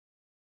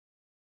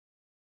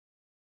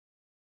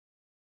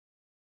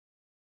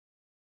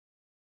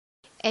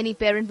Any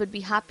parent would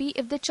be happy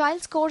if their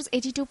child scores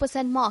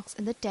 82% marks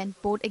in the 10th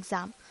board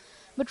exam.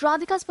 But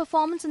Radhika's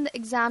performance in the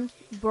exam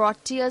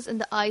brought tears in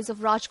the eyes of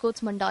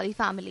Rajkot's Mandali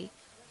family.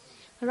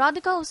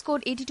 Radhika, who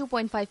scored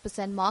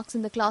 82.5% marks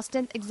in the class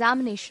 10th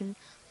examination,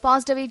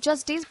 passed away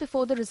just days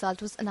before the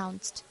result was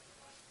announced.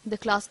 The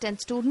class 10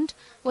 student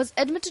was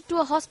admitted to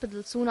a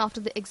hospital soon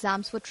after the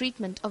exams for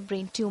treatment of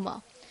brain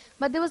tumor.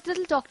 But there was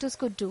little doctors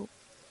could do.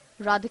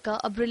 Radhika,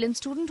 a brilliant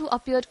student who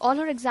appeared all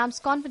her exams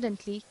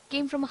confidently,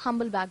 came from a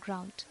humble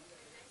background.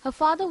 Her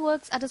father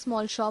works at a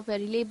small shop where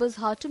he labors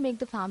hard to make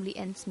the family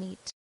ends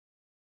meet.